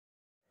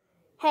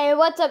Hey,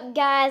 what's up,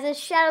 guys? It's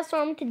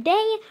Shadowstorm.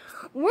 Today,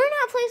 we're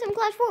not playing some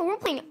Clash 4. We're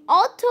playing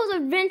Alto's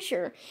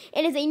Adventure.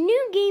 It is a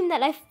new game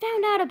that I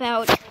found out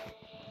about.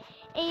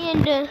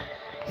 And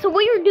so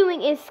what you're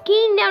doing is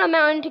skiing down a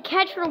mountain to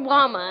catch your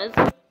llamas.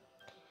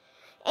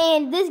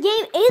 And this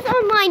game is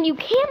online. You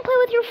can play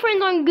with your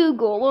friends on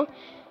Google.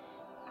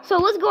 So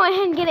let's go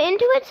ahead and get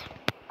into it.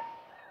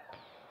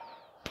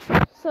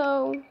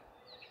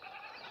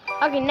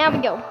 Okay, now we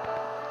go.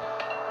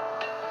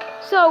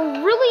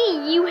 So,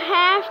 really, you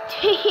have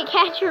to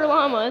catch your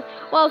llamas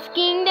while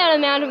skiing down a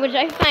mountain, which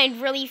I find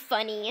really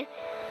funny.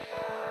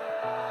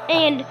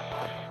 And,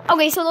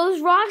 okay, so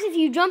those rocks, if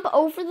you jump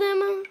over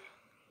them,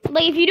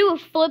 like if you do a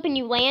flip and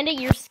you land it,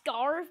 your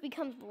scarf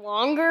becomes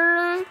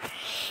longer.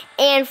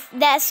 And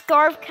that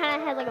scarf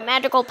kind of has like a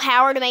magical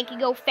power to make you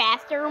go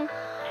faster,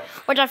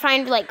 which I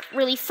find like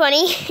really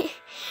funny.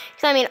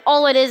 Because, I mean,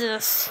 all it is a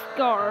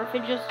scarf.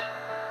 It's just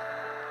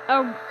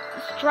a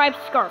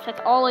striped scarf.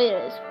 That's all it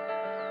is.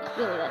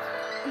 Really,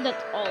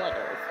 that's all it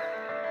is.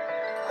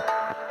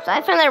 So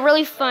I find that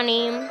really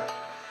funny.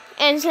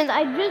 And since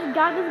I just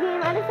got this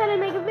game, I decided to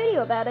make a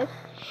video about it.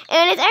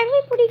 And it's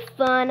actually pretty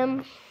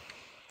fun.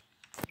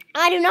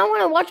 I do not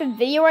want to watch a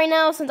video right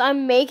now since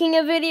I'm making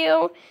a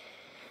video,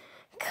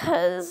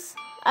 because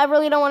I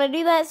really don't want to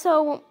do that.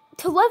 So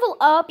to level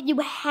up, you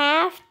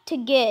have to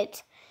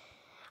get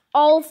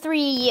all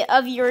 3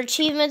 of your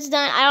achievements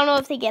done. I don't know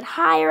if they get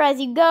higher as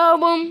you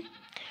go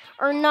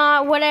or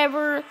not,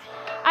 whatever.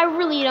 I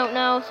really don't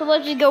know, so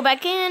let's just go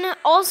back in.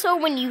 Also,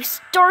 when you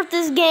start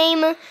this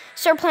game,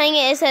 start playing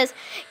it, it says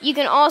you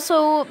can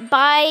also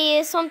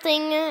buy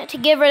something to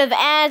get rid of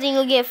ads, and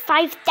you'll get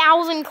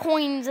 5,000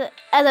 coins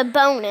as a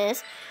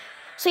bonus.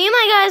 So you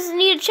might guys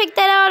need to check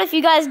that out. If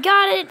you guys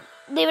got it,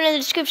 leave it in the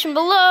description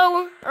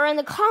below, or in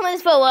the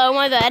comments below,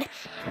 my bad.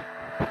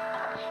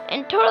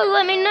 And totally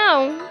let me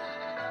know.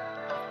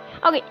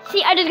 Okay,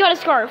 see, I just got a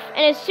scarf,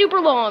 and it's super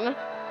long.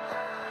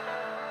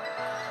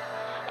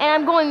 And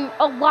I'm going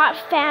a lot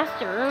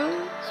faster.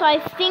 So I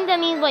think that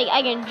means like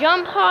I can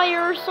jump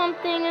higher or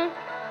something.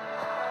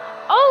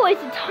 Oh,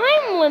 it's a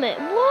time limit.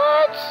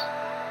 What?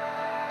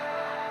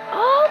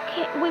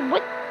 Okay. Wait,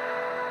 what?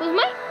 Was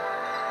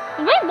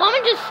my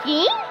llama just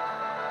skiing?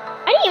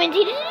 I didn't even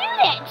teach it to do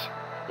that.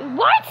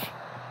 What?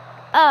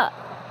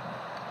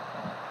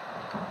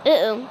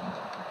 Uh-oh.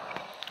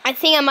 I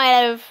think I might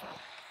have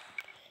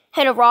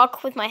hit a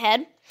rock with my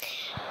head.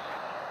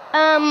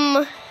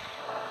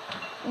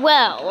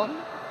 Well,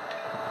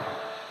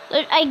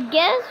 I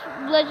guess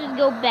let's just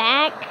go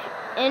back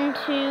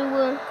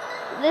into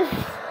this.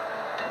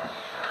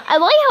 I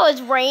like how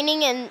it's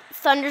raining and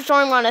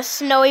thunderstorming on a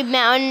snowy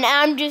mountain.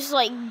 I'm just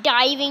like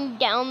diving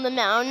down the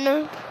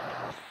mountain.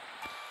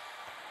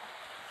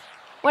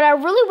 What I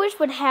really wish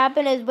would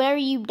happen is whenever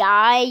you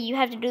die, you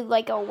have to do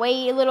like a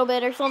wait a little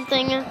bit or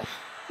something.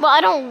 Well,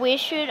 I don't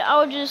wish it.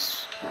 I was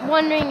just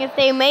wondering if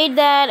they made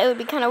that. It would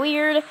be kind of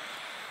weird.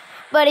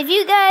 But if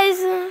you guys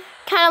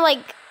kind of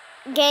like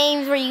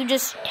games where you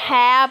just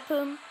tap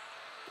and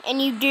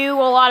you do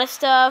a lot of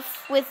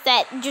stuff with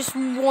that just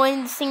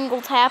one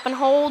single tap and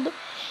hold,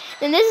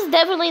 then this is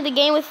definitely the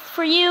game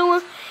for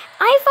you.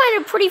 I find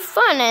it pretty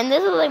fun, and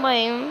this is like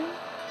my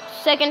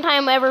second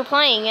time ever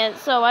playing it,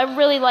 so I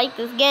really like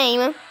this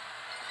game.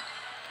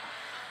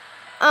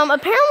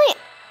 Apparently,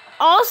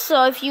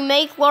 also, if you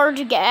make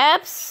large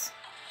gaps,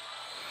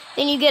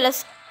 then you get a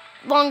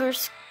longer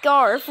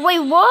scarf. Wait,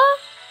 what?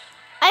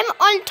 I'm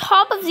on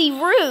top of the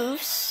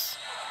roofs.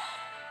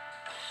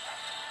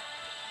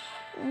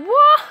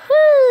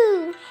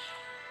 Woohoo!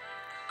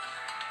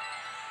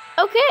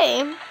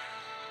 Okay.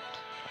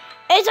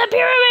 It's a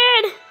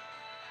pyramid!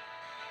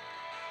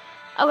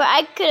 Okay,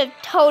 I could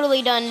have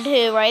totally done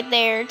 2 right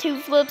there.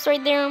 2 flips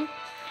right there.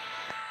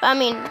 But, I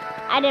mean,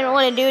 I didn't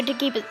want to do it to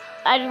keep it...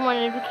 I just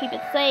wanted to keep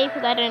it safe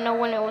because I didn't know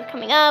when it was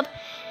coming up.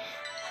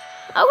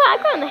 Okay, I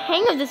got the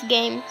hang of this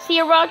game. See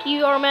a rock,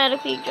 you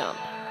automatically jump.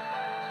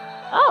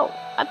 Oh,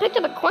 I picked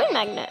up a coin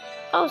magnet.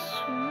 Oh,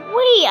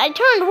 sweet. I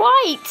turned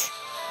white.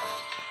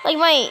 Like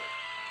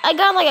I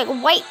got like a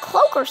white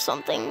cloak or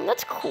something.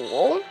 That's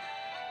cool.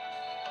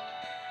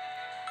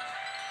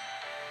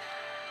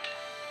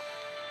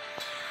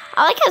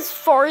 I like as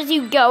far as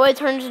you go, it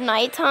turns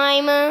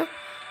nighttime.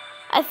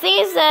 I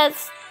think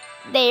that's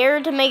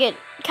there to make it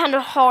kind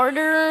of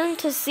harder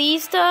to see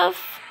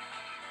stuff.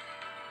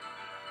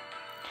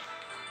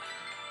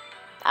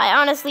 I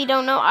honestly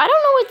don't know. I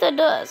don't know what that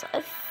does.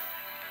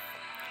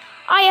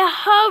 I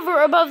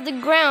hover above the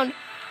ground.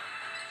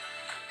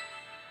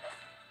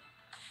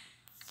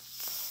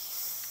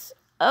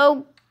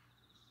 Okay,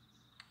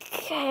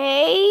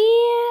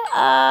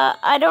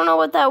 I don't know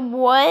what that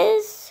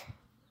was,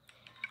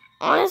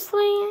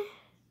 honestly.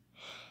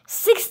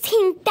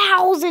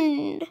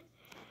 16,000.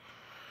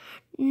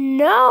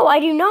 No, I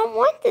do not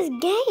want this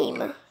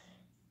game.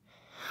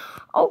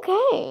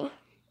 Okay.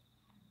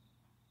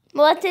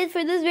 Well, that's it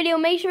for this video.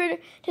 Make sure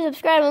to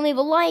subscribe and leave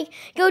a like.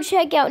 Go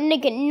check out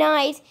Nick at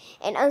Night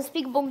and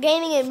Unspeakable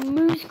Gaming and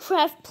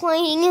Moosecraft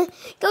Playing.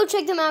 Go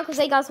check them out because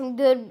they got some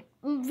good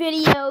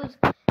videos.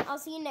 I'll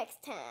see you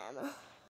next time.